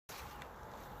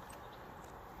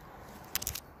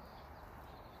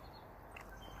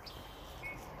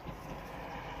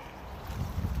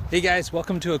Hey guys,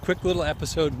 welcome to a quick little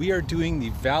episode. We are doing the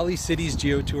Valley Cities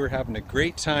GeoTour, having a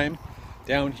great time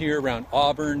down here around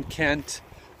Auburn, Kent,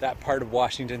 that part of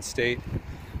Washington State,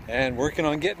 and working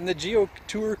on getting the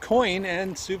GeoTour coin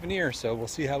and souvenir, so we'll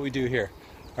see how we do here.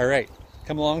 All right,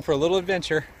 come along for a little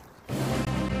adventure.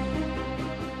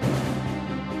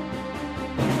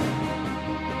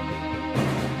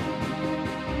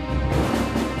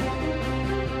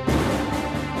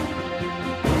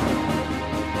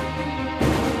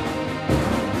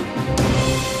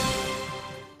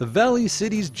 The Valley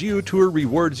Cities GeoTour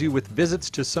rewards you with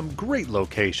visits to some great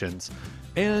locations,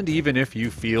 and even if you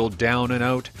feel down and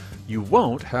out, you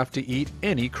won't have to eat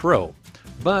any crow,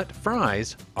 but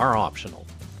fries are optional.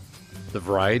 The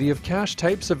variety of cache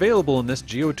types available in this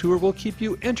GeoTour will keep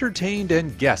you entertained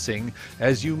and guessing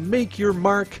as you make your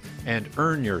mark and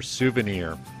earn your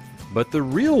souvenir. But the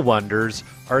real wonders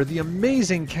are the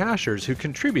amazing cachers who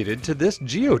contributed to this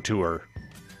GeoTour.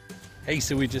 Hey,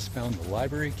 so we just found the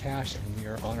library cache and we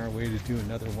are on our way to do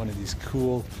another one of these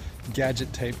cool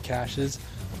gadget type caches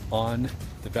on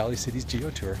the Valley Cities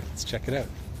GeoTour. Let's check it out.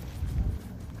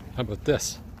 How about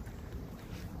this?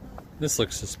 This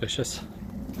looks suspicious.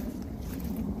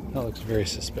 That looks very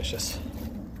suspicious.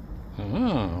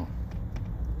 Oh.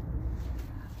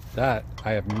 That,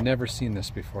 I have never seen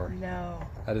this before. No.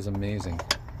 That is amazing.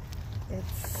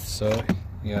 It's... So,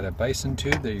 you got a bison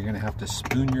tube that you're going to have to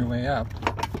spoon your way up.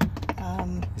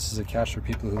 This is a cache for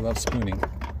people who love spooning.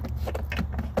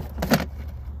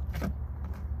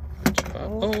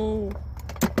 Oh!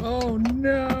 Oh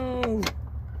no!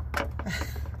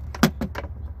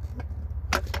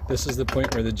 This is the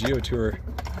point where the GeoTour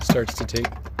starts to take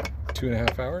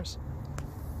 2.5 hours.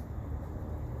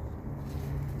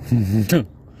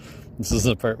 This is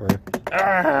the part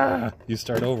where you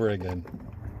start over again.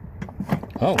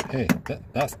 Oh, hey,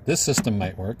 this system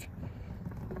might work.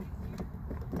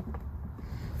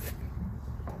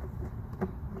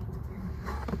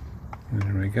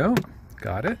 There we go.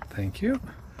 Got it. Thank you.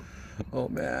 Oh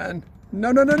man.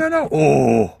 No, no, no, no, no.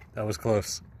 Oh, that was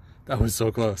close. That was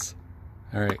so close.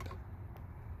 All right.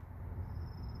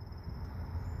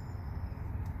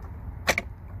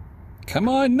 Come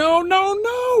on. No, no,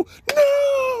 no,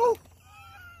 no.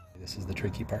 This is the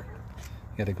tricky part.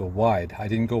 You got to go wide. I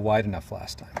didn't go wide enough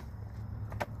last time.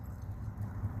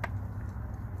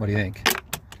 What do you think?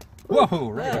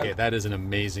 Whoa, right. Okay, that is an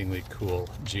amazingly cool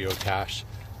geocache.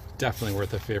 Definitely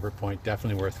worth a favorite point,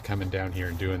 definitely worth coming down here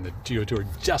and doing the GeoTour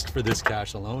just for this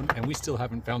cache alone, and we still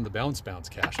haven't found the Bounce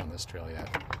cache on this trail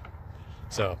yet.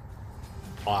 So,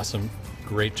 awesome,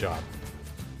 great job.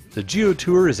 The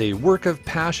GeoTour is a work of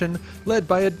passion led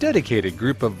by a dedicated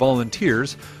group of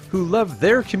volunteers who love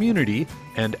their community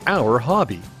and our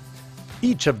hobby.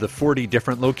 Each of the 40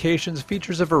 different locations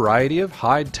features a variety of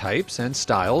hide types and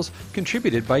styles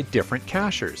contributed by different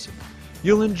cachers.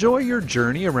 You'll enjoy your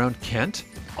journey around Kent,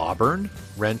 Auburn,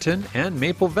 Renton, and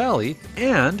Maple Valley,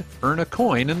 and earn a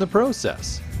coin in the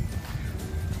process.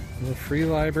 A little free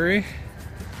library,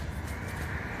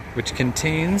 which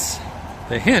contains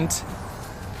the hint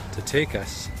to take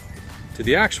us to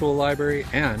the actual library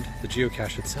and the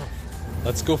geocache itself.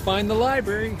 Let's go find the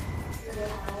library.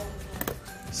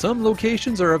 Some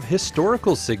locations are of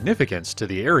historical significance to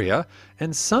the area,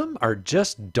 and some are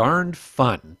just darned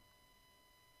fun.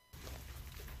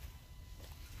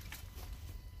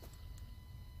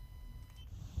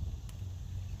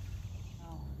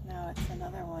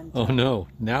 Oh no,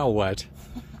 now what?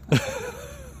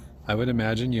 I would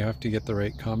imagine you have to get the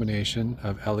right combination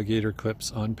of alligator clips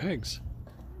on pegs.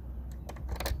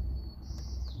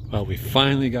 Well, we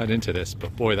finally got into this,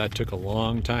 but boy, that took a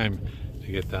long time to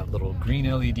get that little green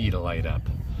LED to light up.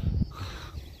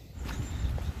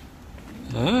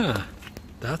 Ah,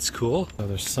 that's cool. Oh,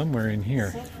 there's somewhere in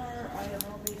here. So far, I have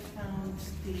only found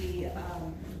the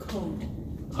code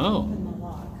in the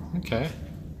log. Okay.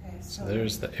 So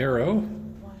there's the arrow.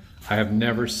 I have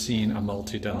never seen a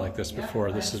multi done like this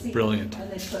before. This is brilliant.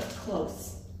 And they put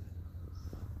close.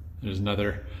 There's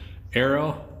another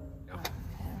arrow.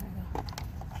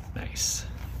 Nice.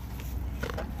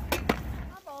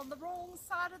 I'm on the wrong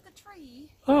side of the tree.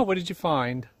 Oh, what did you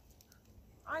find?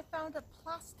 I found a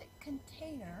plastic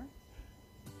container.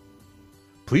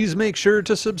 Please make sure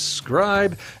to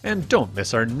subscribe and don't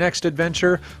miss our next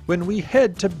adventure when we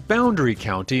head to Boundary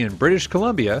County in British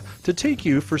Columbia to take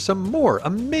you for some more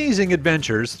amazing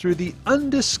adventures through the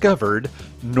undiscovered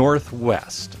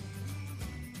Northwest.